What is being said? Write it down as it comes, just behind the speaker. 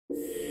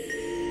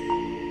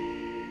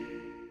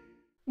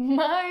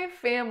My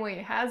family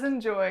has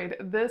enjoyed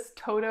this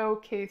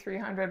Toto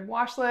K300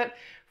 washlet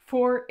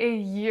for a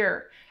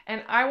year,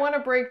 and I want to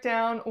break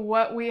down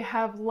what we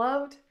have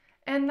loved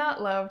and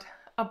not loved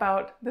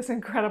about this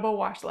incredible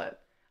washlet.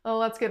 Well,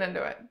 let's get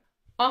into it.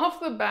 Off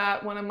the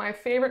bat, one of my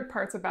favorite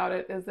parts about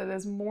it is that it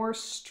is more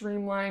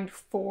streamlined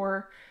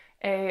for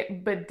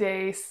a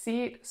bidet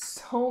seat.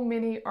 So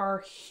many are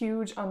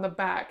huge on the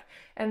back,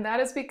 and that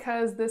is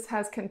because this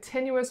has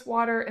continuous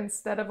water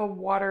instead of a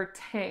water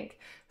tank.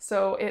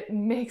 So it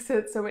makes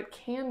it so it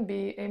can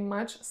be a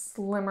much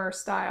slimmer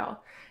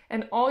style.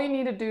 And all you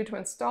need to do to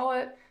install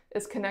it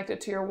is connect it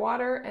to your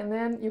water, and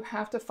then you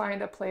have to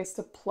find a place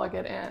to plug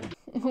it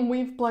in.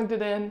 We've plugged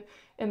it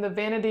in the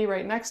vanity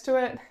right next to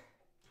it.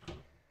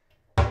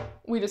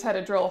 We just had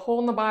to drill a hole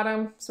in the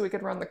bottom so we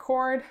could run the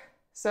cord.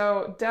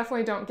 So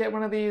definitely don't get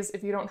one of these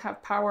if you don't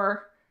have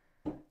power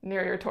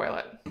near your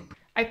toilet.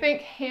 I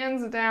think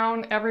hands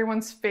down,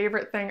 everyone's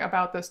favorite thing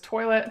about this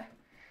toilet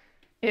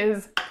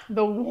is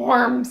the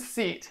warm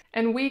seat.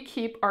 And we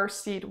keep our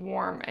seat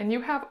warm, and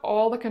you have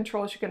all the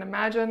controls you can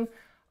imagine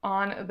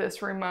on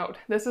this remote.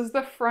 This is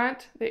the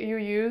front that you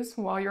use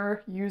while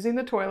you're using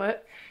the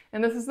toilet,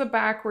 and this is the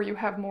back where you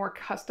have more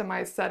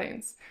customized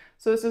settings.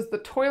 So this is the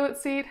toilet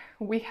seat.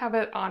 We have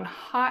it on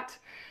hot,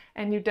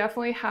 and you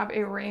definitely have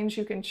a range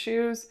you can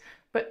choose,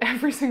 but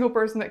every single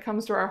person that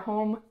comes to our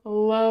home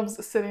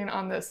loves sitting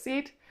on this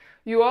seat.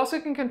 You also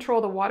can control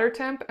the water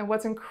temp, and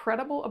what's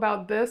incredible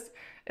about this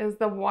is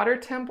the water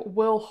temp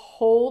will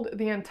hold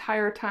the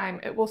entire time.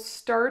 It will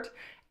start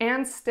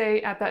and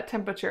stay at that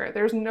temperature.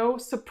 There's no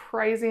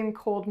surprising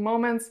cold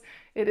moments.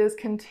 It is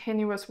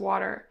continuous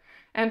water.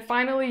 And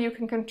finally, you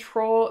can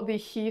control the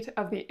heat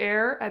of the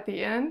air at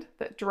the end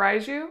that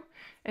dries you,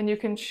 and you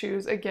can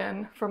choose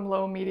again from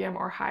low, medium,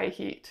 or high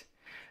heat.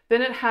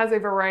 Then it has a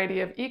variety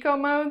of eco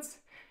modes,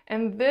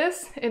 and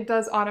this it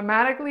does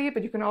automatically,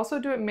 but you can also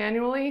do it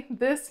manually.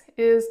 This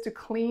is to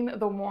clean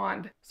the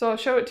wand. So I'll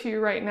show it to you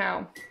right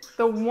now.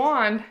 The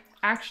wand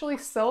actually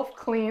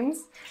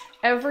self-cleans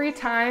every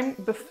time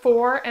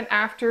before and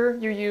after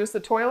you use the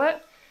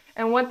toilet.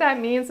 And what that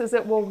means is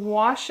it will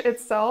wash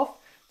itself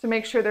to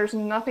make sure there's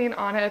nothing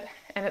on it,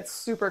 and it's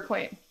super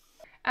clean.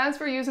 As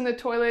for using the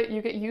toilet,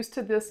 you get used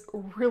to this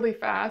really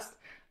fast.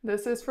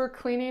 This is for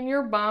cleaning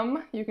your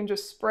bum. You can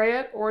just spray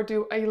it or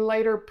do a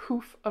lighter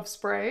poof of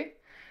spray.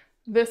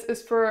 This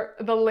is for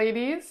the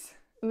ladies.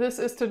 This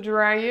is to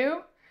dry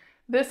you.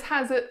 This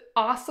has it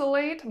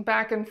oscillate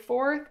back and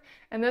forth,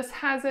 and this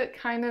has it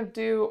kind of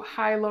do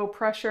high-low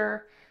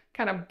pressure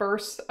kind of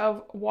bursts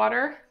of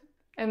water.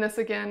 And this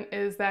again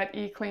is that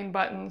e-clean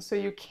button, so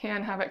you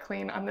can have it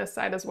clean on this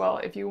side as well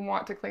if you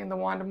want to clean the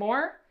wand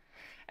more.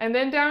 And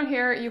then down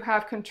here you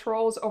have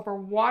controls over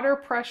water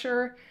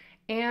pressure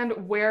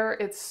and where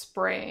it's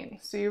spraying.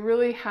 So you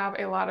really have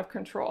a lot of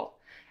control.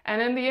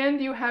 And in the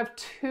end, you have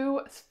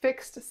two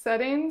fixed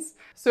settings.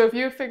 So if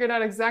you've figured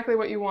out exactly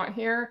what you want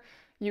here,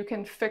 you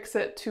can fix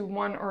it to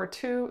 1 or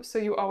 2, so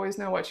you always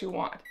know what you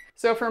want.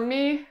 So for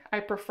me, I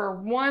prefer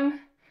 1,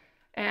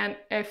 and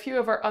a few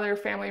of our other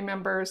family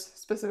members,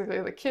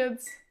 specifically the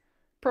kids,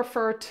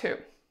 prefer 2.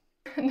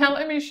 Now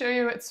let me show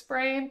you it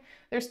spraying.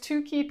 There's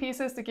 2 key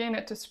pieces to getting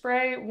it to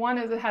spray. One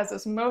is it has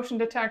this motion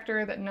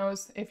detector that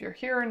knows if you're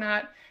here or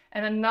not,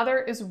 and another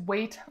is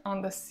weight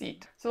on the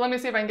seat. So let me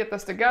see if I can get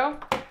this to go.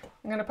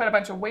 I'm gonna put a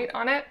bunch of weight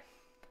on it.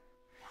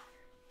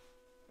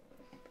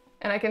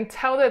 And I can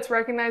tell that it's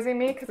recognizing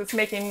me because it's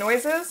making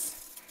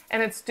noises,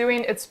 and it's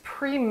doing its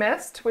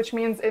pre-mist, which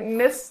means it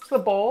mists the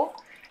bowl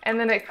and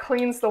then it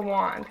cleans the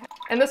wand.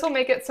 And this will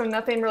make it so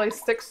nothing really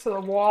sticks to the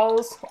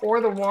walls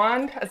or the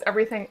wand, as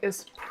everything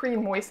is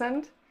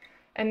pre-moistened.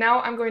 And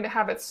now I'm going to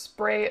have it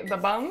spray the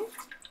bum.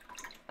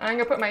 I'm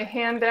gonna put my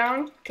hand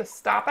down to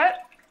stop it.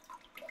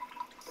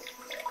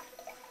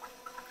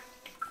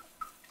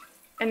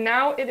 And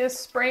now it is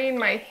spraying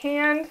my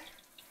hand,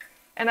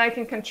 and I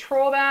can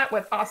control that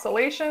with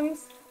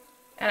oscillations,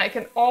 and I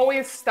can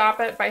always stop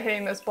it by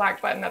hitting this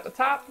black button at the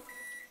top.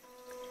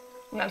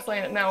 And that's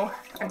letting it know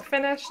I'm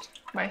finished,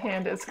 my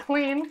hand is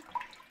clean.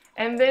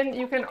 And then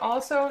you can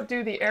also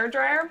do the air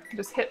dryer.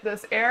 Just hit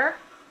this air,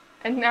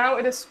 and now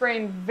it is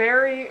spraying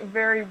very,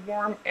 very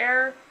warm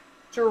air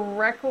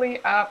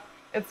directly up.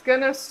 It's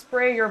gonna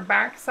spray your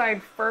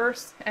backside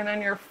first and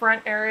then your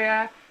front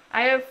area.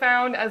 I have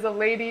found as a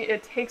lady,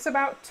 it takes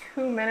about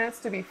 2 minutes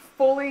to be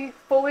fully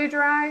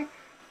dry.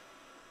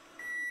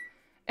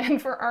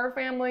 And for our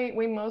family,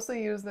 we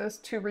mostly use this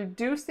to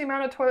reduce the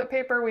amount of toilet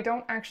paper. We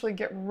don't actually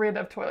get rid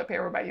of toilet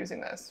paper by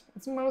using this.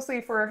 It's mostly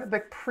for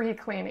the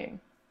pre-cleaning.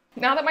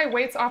 Now that my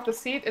weight's off the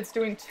seat, it's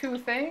doing 2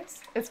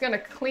 things. It's gonna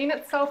clean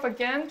itself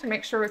again to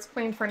make sure it's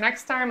clean for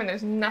next time and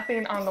there's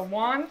nothing on the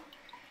wand.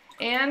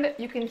 And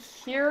you can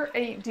hear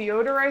a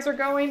deodorizer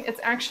going.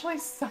 It's actually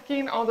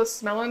sucking all the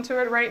smell into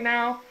it right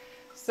now,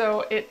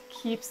 so it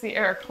keeps the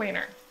air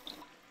cleaner.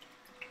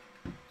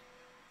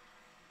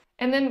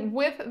 And then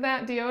with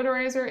that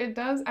deodorizer, it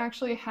does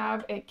actually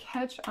have a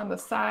catch on the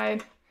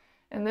side,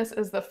 and this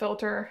is the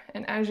filter.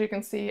 And as you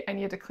can see, I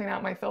need to clean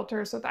out my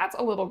filter, so that's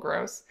a little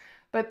gross,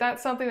 but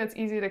that's something that's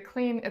easy to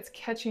clean. It's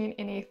catching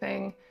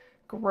anything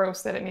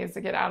gross that it needs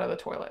to get out of the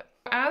toilet.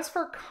 As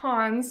for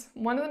cons,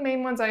 one of the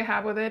main ones I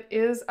have with it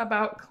is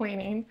about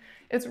cleaning.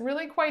 It's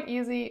really quite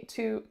easy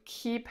to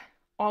keep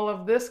all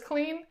of this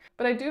clean,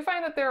 but I do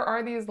find that there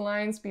are these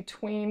lines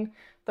between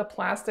the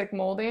plastic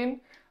molding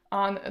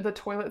on the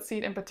toilet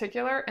seat in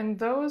particular, and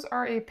those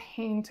are a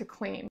pain to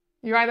clean.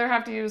 You either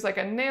have to use like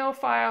a nail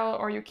file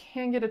or you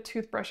can get a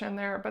toothbrush in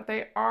there, but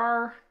they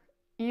are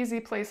easy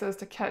places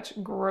to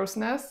catch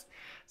grossness.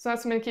 So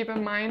that's something to keep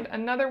in mind.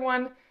 Another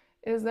one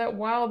is that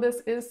while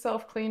this is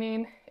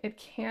self-cleaning, it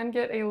can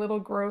get a little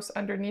gross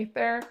underneath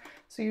there.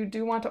 So you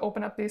do want to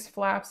open up these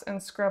flaps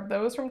and scrub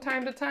those from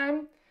time to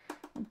time.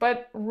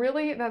 But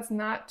really, that's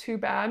not too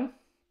bad.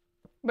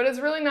 But it's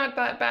really not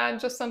that bad,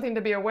 just something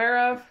to be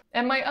aware of.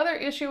 And my other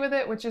issue with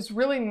it, which is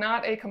really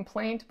not a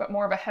complaint, but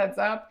more of a heads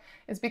up,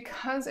 is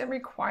because it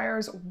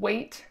requires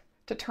weight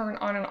to turn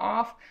on and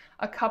off.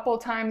 A couple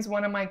times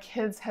one of my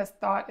kids has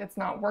thought it's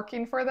not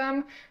working for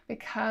them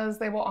because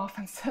they will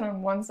often sit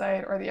on one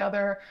side or the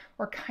other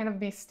or kind of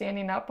be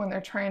standing up when they're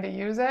trying to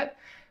use it.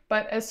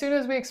 But as soon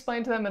as we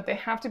explain to them that they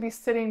have to be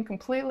sitting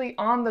completely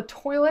on the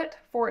toilet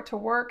for it to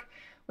work,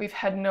 we've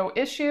had no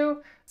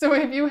issue. So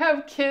if you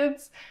have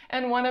kids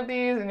and one of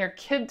these and your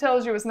kid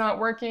tells you it's not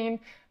working,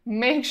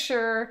 make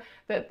sure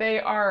that they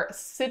are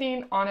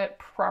sitting on it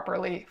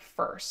properly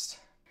first.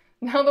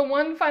 Now, the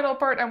one final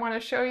part I want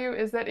to show you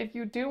is that if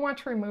you do want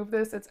to remove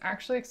this, it's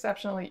actually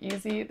exceptionally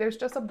easy. There's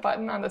just a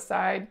button on the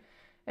side,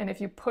 and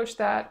if you push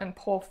that and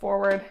pull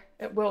forward,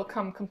 it will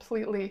come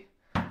completely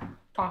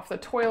off the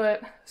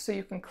toilet so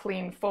you can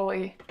clean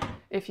fully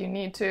if you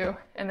need to.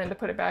 And then to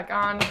put it back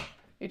on,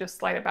 you just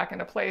slide it back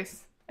into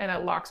place and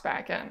it locks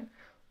back in.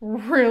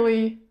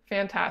 Really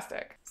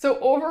fantastic. So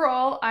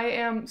overall, I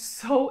am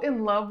so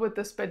in love with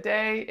this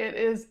bidet. It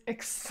is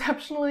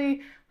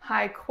exceptionally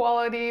high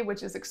quality,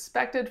 which is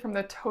expected from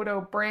the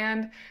Toto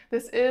brand.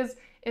 This is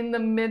in the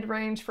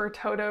mid-range for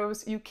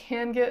Totos. You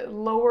can get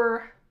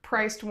lower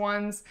priced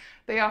ones.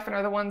 They often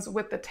are the ones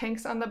with the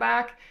tanks on the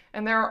back,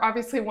 and there are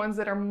obviously ones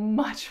that are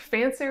much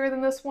fancier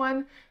than this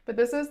one, but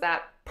this is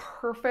that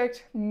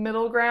perfect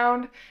middle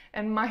ground,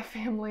 and my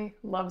family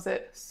loves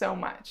it so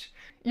much.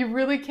 You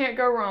really can't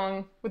go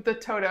wrong with the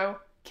Toto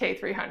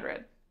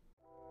K300.